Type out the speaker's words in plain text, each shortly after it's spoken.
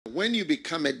when you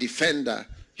become a defender,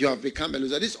 you have become a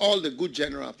loser. This is all the good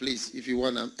general, please, if you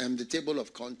want. I'm the table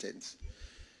of contents.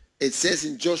 It says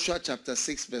in Joshua chapter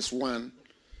 6, verse 1,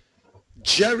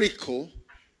 Jericho,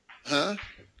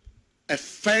 a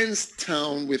fenced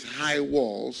town with high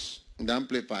walls, in the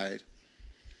Amplified,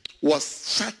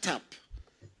 was shut up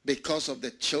because of the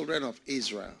children of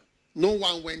Israel. No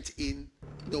one went in,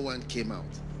 no one came out.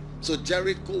 So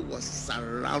Jericho was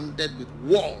surrounded with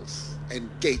walls and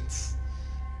gates,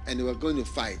 and they were going to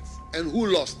fight. And who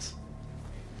lost?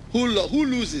 Who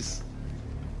loses?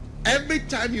 Every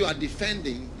time you are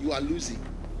defending, you are losing.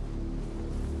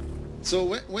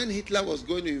 So when Hitler was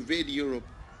going to invade Europe,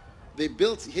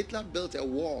 Hitler built a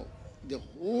wall, the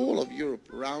whole of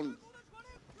Europe around.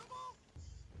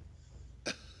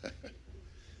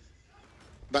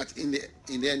 But in the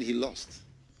end, he lost.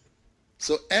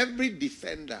 So every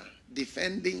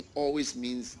defending always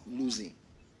means losing.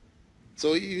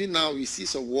 So even now we see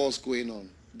some wars going on.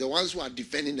 The ones who are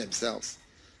defending themselves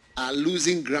are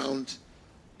losing ground,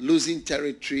 losing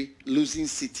territory, losing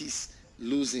cities,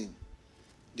 losing.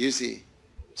 Do you see?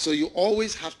 So you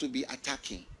always have to be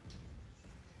attacking.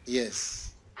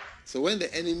 Yes. So when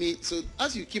the enemy, so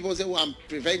as you keep on saying, well, I'm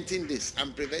preventing this,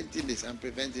 I'm preventing this, I'm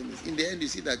preventing this, in the end you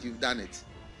see that you've done it.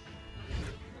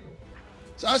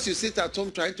 So as you sit at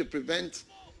home trying to prevent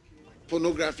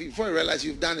pornography, before you realize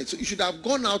you've done it. So you should have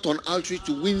gone out on outreach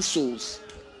to win souls.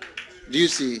 Do you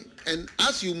see? And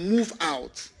as you move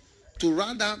out to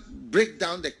rather break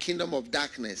down the kingdom of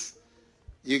darkness,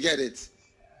 you get it?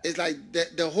 It's like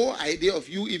the whole idea of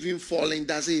you even falling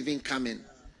doesn't even come in,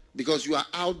 because you are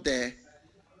out there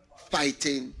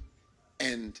fighting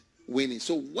and winning.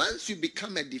 So once you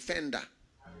become a defender,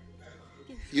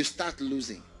 you start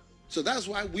losing. So that's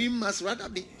why we must rather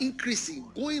be increasing,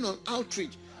 going on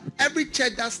outreach. Every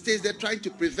church that stays there trying to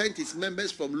prevent its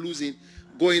members from losing,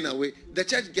 going away, the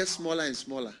church gets smaller and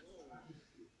smaller.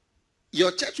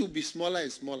 Your church will be smaller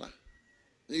and smaller.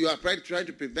 You are trying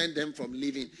to prevent them from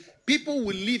leaving. People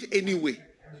will leave anyway.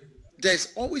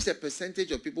 There's always a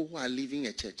percentage of people who are leaving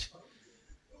a church.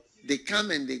 They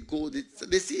come and they go.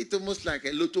 They see it almost like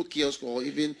a lotto kiosk or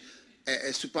even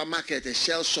a supermarket, a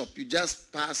shell shop. You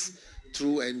just pass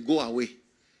through and go away.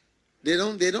 They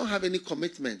don't have any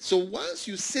commitment. So once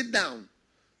you sit down,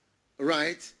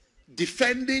 right,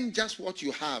 defending just what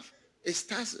you have, it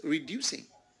starts reducing.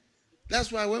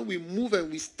 That's why when we move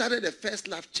and we started the First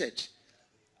Love Church,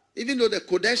 even though the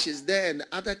Kodesh is there and the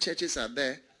other churches are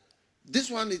there,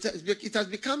 this one, it has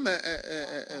become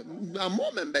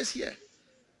more members here.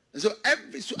 And so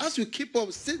as we keep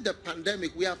up, since the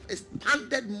pandemic, we have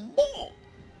expanded more.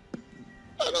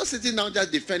 We're not sitting down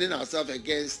just defending ourselves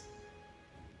against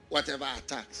whatever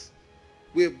attacks.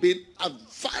 We've been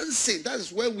advancing.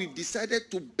 That's where we've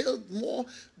decided to build more,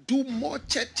 do more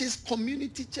churches,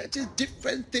 community churches,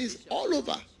 different things all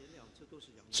over.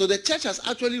 So the church has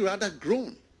actually rather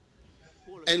grown.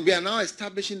 And we are now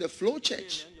establishing the Flow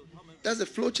Church. That's the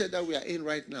Flow Church that we are in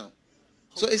right now.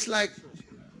 So it's like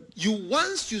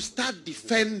once you start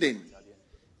defending,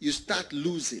 you start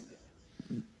losing.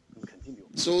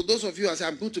 So those of you who say,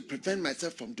 I'm going to prevent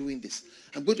myself from doing this.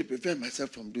 I'm going to prevent myself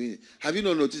from doing it. Have you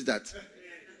not noticed that?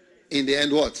 In the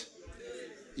end, what?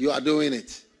 You are doing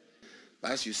it.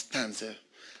 But as you stand, sir,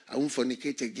 I won't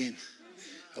fornicate again.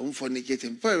 I won't fornicate.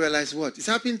 And before I realize what? It's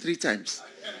happened 3 times.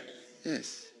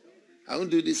 Yes. I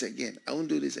won't do this again. I won't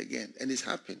do this again. And it's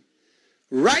happened.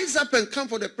 Rise up and come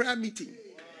for the prayer meeting.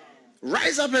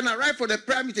 Rise up and arrive for the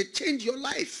prayer meeting. Change your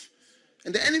life.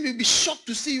 And the enemy will be shocked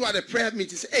to see you at a prayer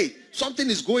meeting. Say, hey, something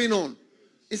is going on.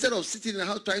 Instead of sitting in the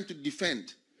house trying to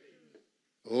defend.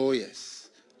 Oh, yes.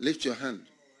 Lift your hand.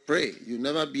 Pray. You'll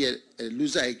never be a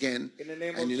loser again.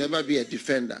 And you'll never be a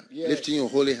defender. Yes. Lifting your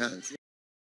holy hands.